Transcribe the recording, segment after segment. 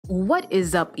What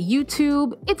is up,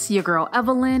 YouTube? It's your girl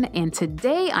Evelyn, and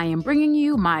today I am bringing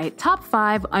you my top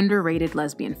 5 underrated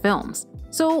lesbian films.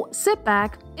 So sit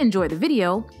back, enjoy the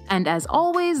video, and as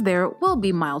always, there will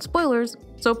be mild spoilers,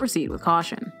 so proceed with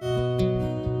caution.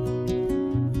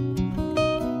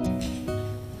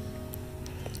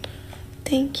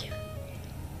 Thank you.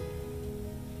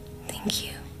 Thank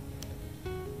you.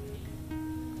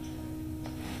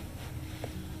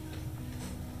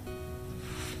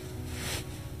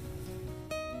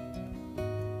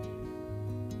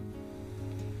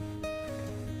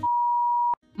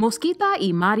 Mosquita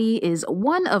y Mari is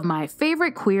one of my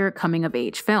favorite queer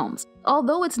coming-of-age films.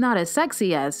 Although it's not as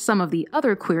sexy as some of the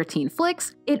other queer teen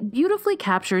flicks, it beautifully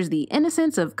captures the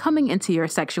innocence of coming into your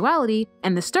sexuality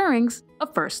and the stirrings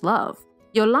of first love.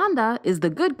 Yolanda is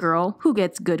the good girl who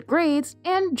gets good grades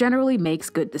and generally makes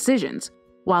good decisions,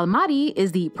 while Mari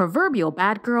is the proverbial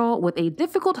bad girl with a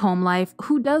difficult home life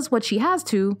who does what she has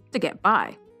to get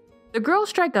by. The girls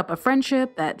strike up a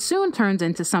friendship that soon turns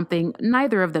into something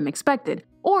neither of them expected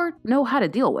or know how to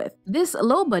deal with. This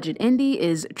low-budget indie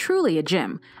is truly a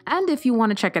gem, and if you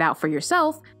want to check it out for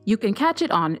yourself, you can catch it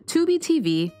on Tubi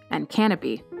TV and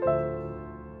Canopy.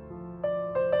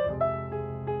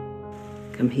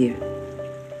 Come here.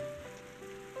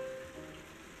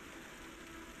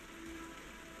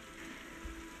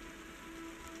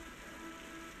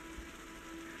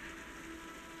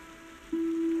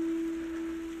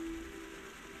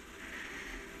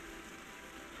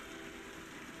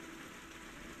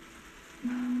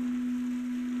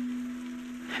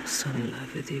 I'm so in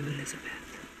love with you, Elizabeth.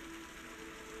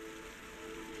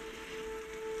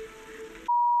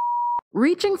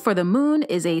 Reaching for the Moon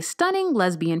is a stunning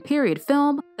lesbian period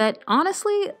film that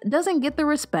honestly doesn't get the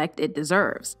respect it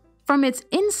deserves. From its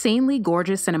insanely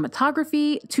gorgeous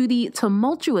cinematography to the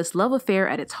tumultuous love affair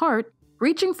at its heart,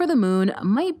 Reaching for the Moon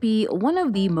might be one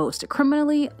of the most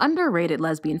criminally underrated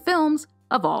lesbian films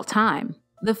of all time.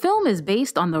 The film is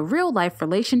based on the real-life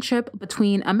relationship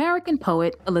between American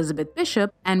poet Elizabeth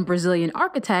Bishop and Brazilian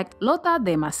architect Lota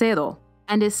de Macedo,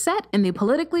 and is set in the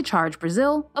politically charged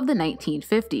Brazil of the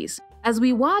 1950s. As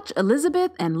we watch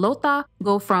Elizabeth and Lota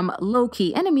go from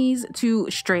low-key enemies to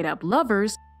straight-up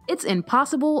lovers, it's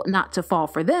impossible not to fall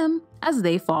for them as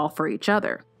they fall for each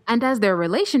other. And as their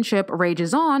relationship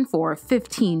rages on for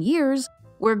 15 years,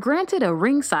 we're granted a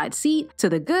ringside seat to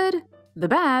the good, the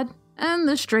bad, and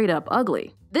the straight-up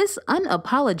ugly. This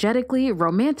unapologetically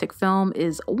romantic film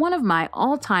is one of my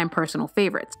all-time personal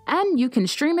favorites, and you can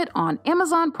stream it on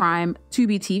Amazon Prime,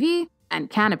 Tubi TV, and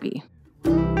Canopy.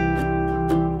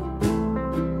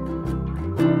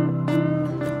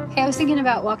 Hey, I was thinking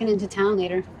about walking into town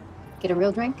later. Get a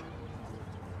real drink?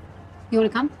 You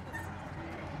want to come?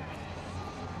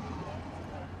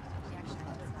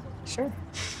 Sure.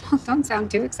 Don't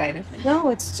sound too excited. No,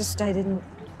 it's just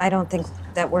I don't think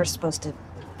that we're supposed to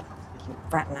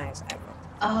fraternize.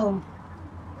 Oh,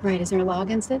 right. Is there a law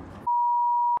against it?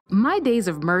 My Days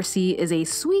of Mercy is a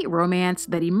sweet romance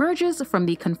that emerges from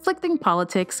the conflicting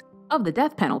politics of the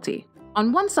death penalty.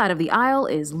 On one side of the aisle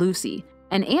is Lucy,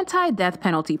 an anti-death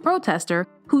penalty protester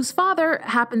whose father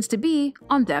happens to be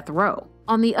on death row.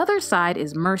 On the other side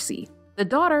is Mercy, the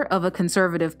daughter of a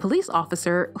conservative police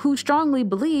officer who strongly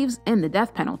believes in the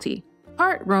death penalty.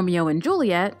 Part Romeo and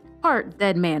Juliet, part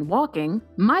Dead Man Walking,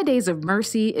 My Days of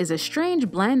Mercy is a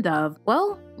strange blend of,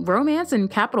 well, romance and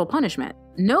capital punishment.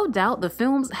 No doubt the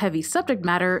film's heavy subject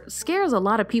matter scares a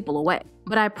lot of people away,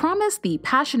 but I promise the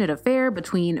passionate affair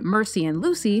between Mercy and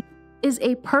Lucy is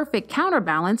a perfect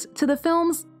counterbalance to the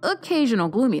film's occasional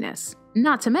gloominess.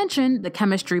 Not to mention, the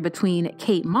chemistry between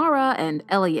Kate Mara and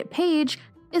Elliot Page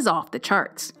is off the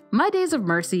charts. My Days of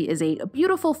Mercy is a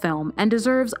beautiful film and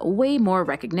deserves way more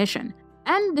recognition.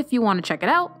 And if you want to check it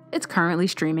out, it's currently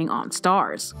streaming on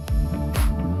Starz.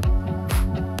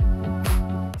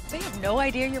 They have no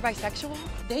idea you're bisexual?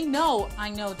 They know,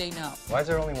 I know they know. Why is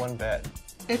there only one bed?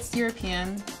 It's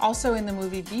European. Also in the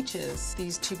movie Beaches,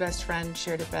 these two best friends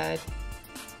shared a bed,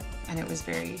 and it was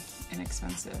very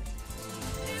inexpensive.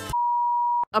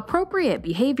 Appropriate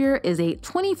Behavior is a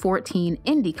 2014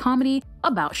 indie comedy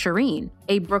about Shireen,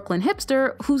 a Brooklyn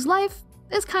hipster whose life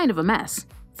is kind of a mess.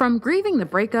 From grieving the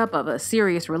breakup of a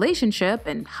serious relationship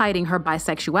and hiding her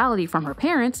bisexuality from her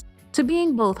parents, to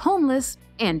being both homeless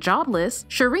and jobless,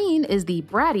 Shireen is the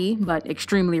bratty but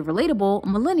extremely relatable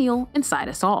millennial inside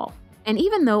us all. And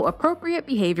even though Appropriate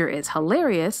Behavior is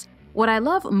hilarious, what I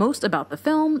love most about the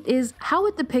film is how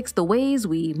it depicts the ways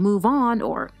we move on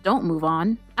or don't move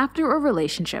on after a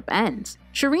relationship ends.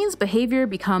 Shireen's behavior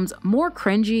becomes more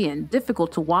cringy and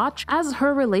difficult to watch as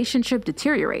her relationship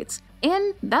deteriorates,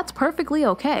 and that's perfectly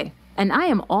okay. And I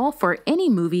am all for any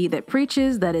movie that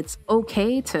preaches that it's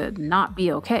okay to not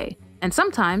be okay. And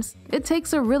sometimes it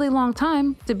takes a really long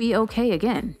time to be okay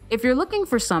again. If you're looking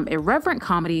for some irreverent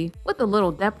comedy with a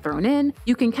little depth thrown in,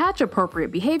 you can catch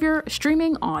Appropriate Behavior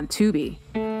streaming on Tubi.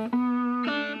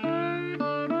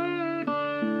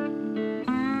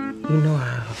 You know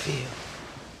how I feel.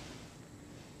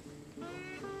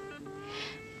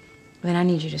 Then I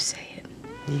need you to say it.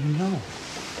 You know.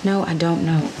 No, I don't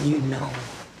know. You know.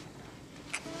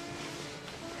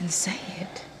 Then say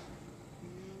it.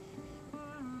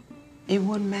 It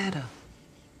wouldn't matter.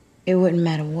 It wouldn't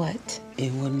matter what.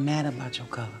 It wouldn't matter about your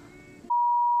color.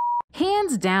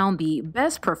 Hands down, the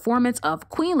best performance of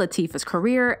Queen Latifah's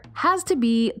career has to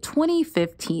be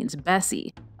 2015's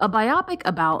Bessie, a biopic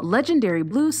about legendary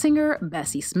blues singer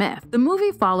Bessie Smith. The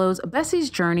movie follows Bessie's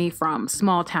journey from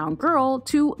small-town girl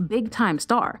to big-time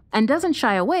star, and doesn't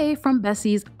shy away from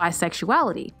Bessie's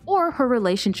bisexuality or her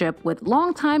relationship with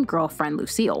longtime girlfriend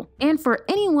Lucille. And for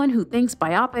anyone who thinks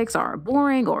biopics are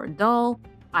boring or dull,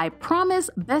 I promise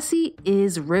Bessie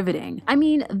is riveting. I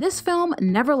mean, this film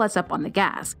never lets up on the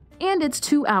gas, and its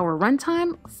 2-hour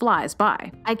runtime flies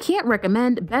by. I can't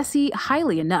recommend Bessie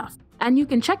highly enough, and you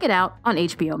can check it out on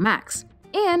HBO Max.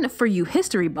 And for you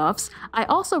history buffs, I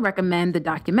also recommend the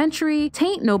documentary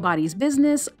Tain't Nobody's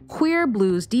Business: Queer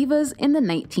Blues Divas in the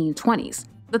 1920s.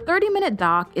 The 30-minute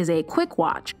doc is a quick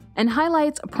watch and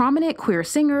highlights prominent queer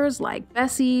singers like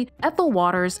Bessie, Ethel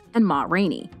Waters, and Ma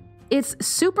Rainey. It's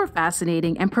super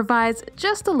fascinating and provides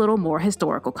just a little more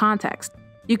historical context.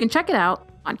 You can check it out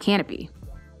on Canopy.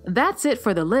 That's it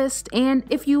for the list, and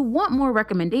if you want more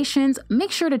recommendations, make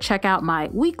sure to check out my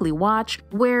weekly watch,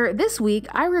 where this week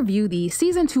I review the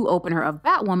season 2 opener of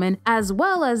Batwoman, as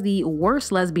well as the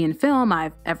worst lesbian film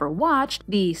I've ever watched,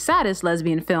 the saddest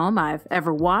lesbian film I've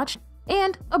ever watched,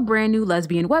 and a brand new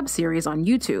lesbian web series on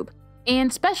YouTube.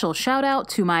 And special shout out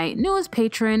to my newest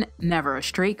patron, Never a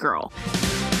Straight Girl.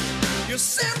 You're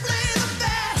simply the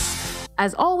best!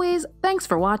 As always, thanks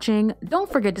for watching.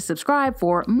 Don't forget to subscribe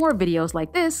for more videos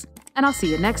like this, and I'll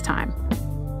see you next time.